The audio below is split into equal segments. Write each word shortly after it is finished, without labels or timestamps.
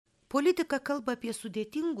Politika kalba apie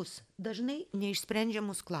sudėtingus, dažnai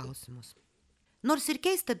neišsprendžiamus klausimus. Nors ir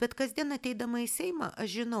keista, bet kasdien ateidama į Seimą,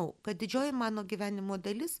 aš žinau, kad didžioji mano gyvenimo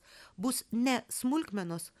dalis bus ne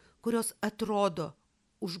smulkmenos, kurios atrodo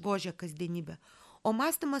užgožia kasdienybę, o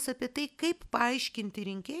mąstymas apie tai, kaip paaiškinti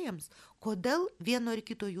rinkėjams, kodėl vieno ar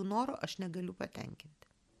kito jų noro aš negaliu patenkinti.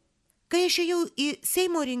 Kai aš ėjau į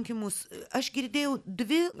Seimo rinkimus, aš girdėjau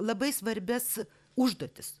dvi labai svarbias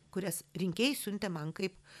užduotis, kurias rinkėjai siuntė man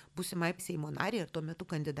kaip būsimai Seimo narį ir tuo metu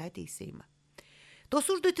kandidatė į Seimą. Tos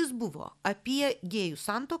užduotis buvo apie gėjų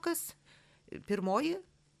santuokas. Pirmoji,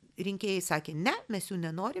 rinkėjai sakė, ne, mes jų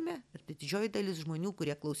nenorime. Ir tai didžioji dalis žmonių,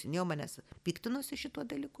 kurie klausinėjo manęs, piktinosi šituo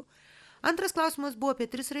dalyku. Antras klausimas buvo apie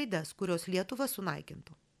 3 raides, kurios Lietuvą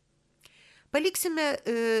sunaikintų. Paliksime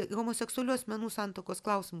homoseksualių asmenų santuokos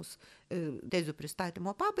klausimus tezių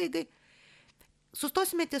pristatymo pabaigai.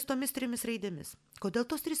 Sustosime ties tomis 3 raidėmis. Kodėl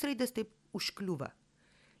tos 3 raidės taip užkliūva?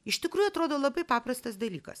 Iš tikrųjų atrodo labai paprastas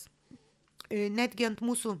dalykas. Netgi ant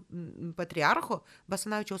mūsų patriarcho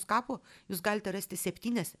Basanavičiaus kapo jūs galite rasti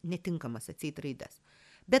 7 netinkamas atseit raides.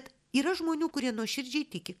 Bet yra žmonių, kurie nuoširdžiai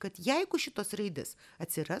tiki, kad jeigu šitos raidės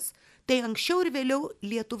atsiras, tai anksčiau ir vėliau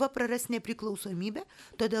Lietuva praras nepriklausomybę,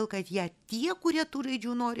 todėl kad ją tie, kurie tų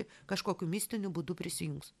raidžių nori, kažkokiu mistiniu būdu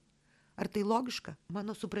prisijungs. Ar tai logiška?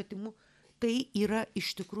 Mano supratimu, tai yra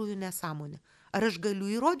iš tikrųjų nesąmonė. Ar aš galiu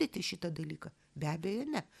įrodyti šitą dalyką? Be abejo,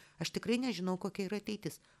 ne. Aš tikrai nežinau, kokia yra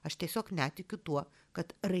ateitis. Aš tiesiog netikiu tuo,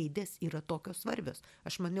 kad raidės yra tokios svarbios.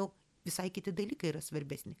 Aš maniau, visai kiti dalykai yra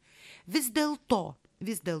svarbesni. Vis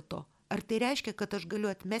dėlto, ar tai reiškia, kad aš galiu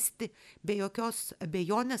atmesti be jokios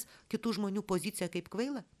abejonės kitų žmonių poziciją kaip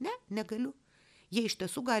kvailą? Ne, negaliu. Jie iš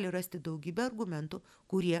tiesų gali rasti daugybę argumentų,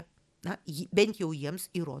 kurie bent jau jiems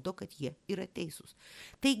įrodo, kad jie yra teisūs.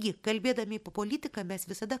 Taigi, kalbėdami apie politiką, mes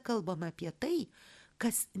visada kalbame apie tai,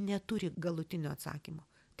 kas neturi galutinio atsakymo.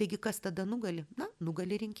 Taigi, kas tada nugali?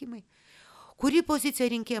 Nugali rinkimai. Kuri pozicija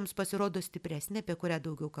rinkėjams pasirodo stipresnė, apie kurią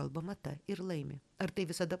daugiau kalbama, ta ir laimi. Ar tai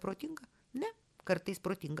visada protinga? Ne. Kartais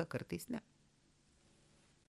protinga, kartais ne.